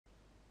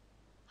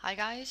Hi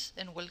guys,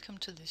 and welcome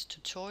to this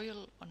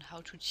tutorial on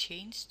how to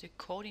change the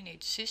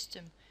coordinate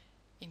system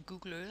in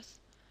Google Earth.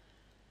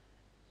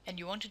 And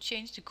you want to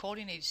change the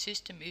coordinate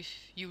system if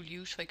you will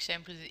use, for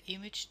example, the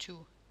image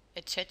to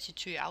attach it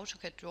to your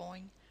AutoCAD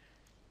drawing.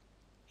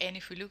 And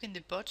if we look in the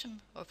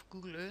bottom of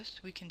Google Earth,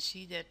 we can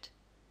see that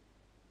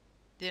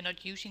they're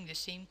not using the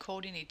same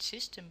coordinate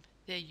system.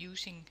 They're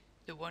using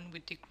the one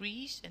with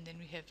degrees, and then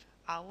we have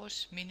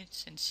hours,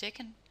 minutes and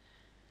seconds.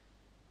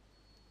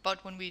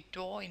 But when we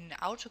draw in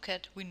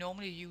AutoCAD, we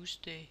normally use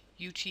the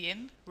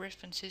UTM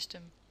reference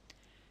system.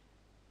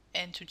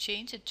 And to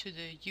change it to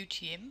the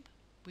UTM,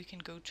 we can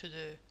go to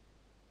the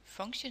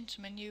Functions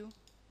menu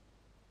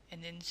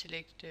and then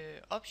select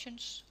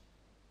Options.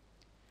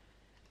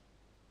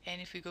 And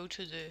if we go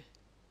to the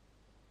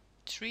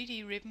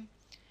 3D ribbon,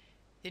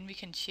 then we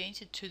can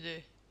change it to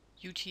the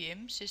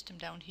UTM system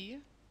down here.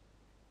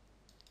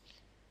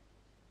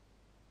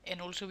 And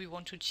also we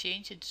want to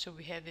change it so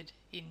we have it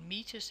in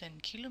meters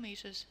and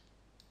kilometers.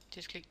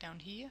 Just click down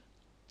here,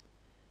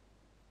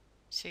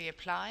 say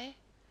apply.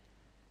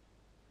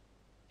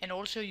 And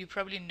also you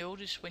probably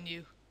notice when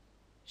you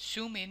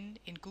zoom in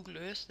Google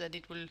Earth that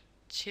it will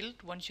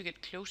tilt once you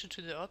get closer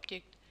to the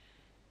object.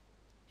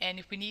 And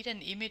if we need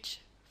an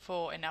image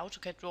for an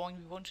AutoCAD drawing,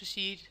 we want to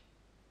see it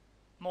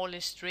more or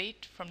less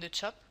straight from the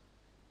top.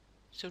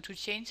 So to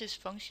change this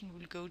function,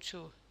 we'll go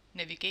to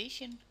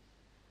navigation,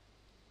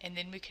 and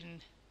then we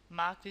can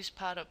mark this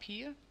part up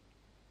here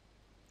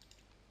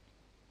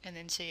and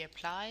then say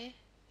apply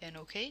and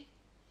OK.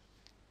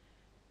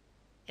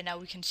 And now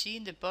we can see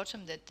in the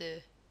bottom that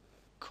the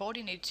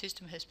coordinate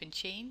system has been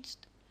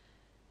changed.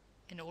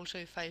 And also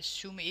if I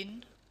zoom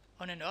in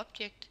on an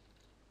object,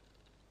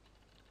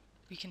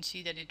 we can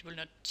see that it will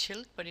not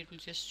tilt, but it will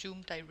just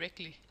zoom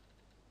directly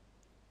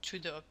to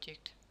the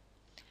object.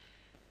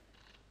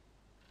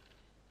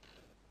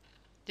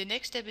 The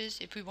next step is,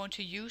 if we want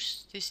to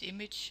use this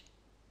image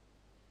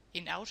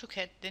in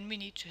AutoCAD, then we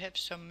need to have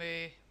some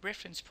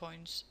reference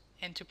points.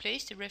 And to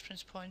place the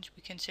reference points,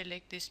 we can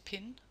select this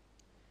pin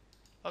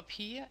up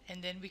here,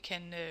 and then we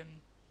can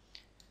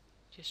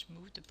just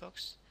move the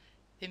box.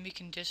 Then we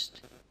can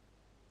just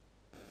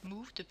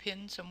move the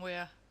pin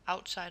somewhere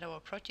outside our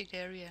project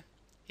area.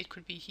 It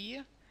could be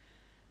here,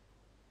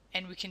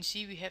 and we can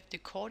see we have the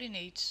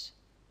coordinates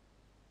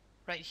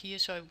right here.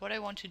 So what I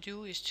want to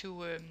do is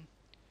to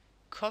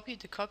copy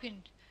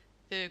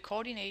the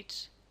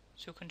coordinates,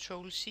 so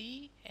Control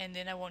C, and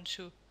then I want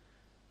to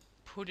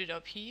put it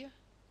up here,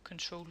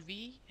 Control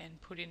V,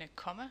 and put in a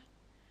comma,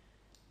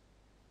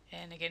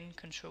 and again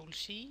Control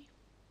C,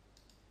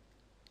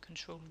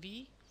 Control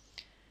V,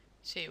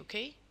 say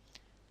OK.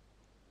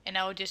 And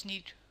now I just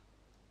need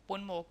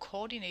one more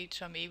coordinate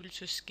so I'm able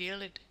to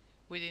scale it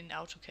within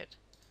AutoCAD.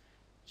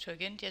 So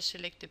again, just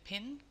select the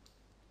pin,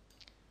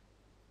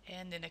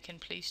 and then I can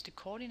place the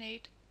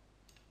coordinate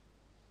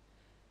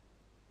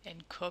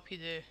and copy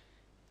the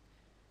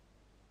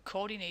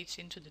coordinates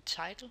into the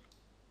title.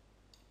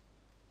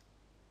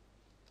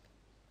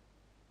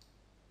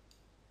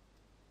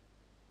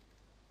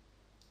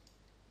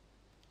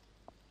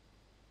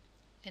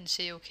 And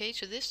say OK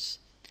to this.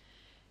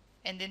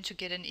 And then to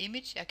get an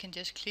image, I can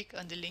just click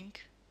on the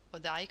link or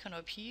the icon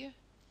up here,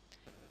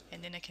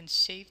 and then I can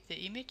save the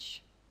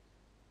image.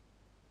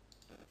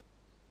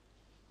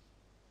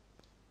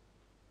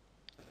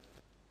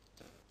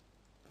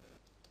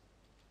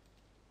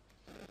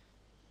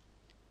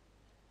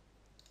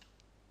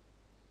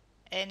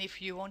 And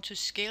if you want to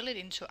scale it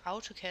into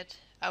AutoCAD,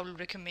 I will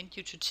recommend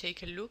you to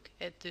take a look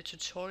at the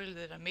tutorial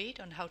that I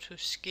made on how to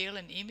scale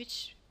an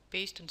image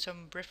based on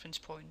some reference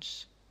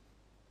points.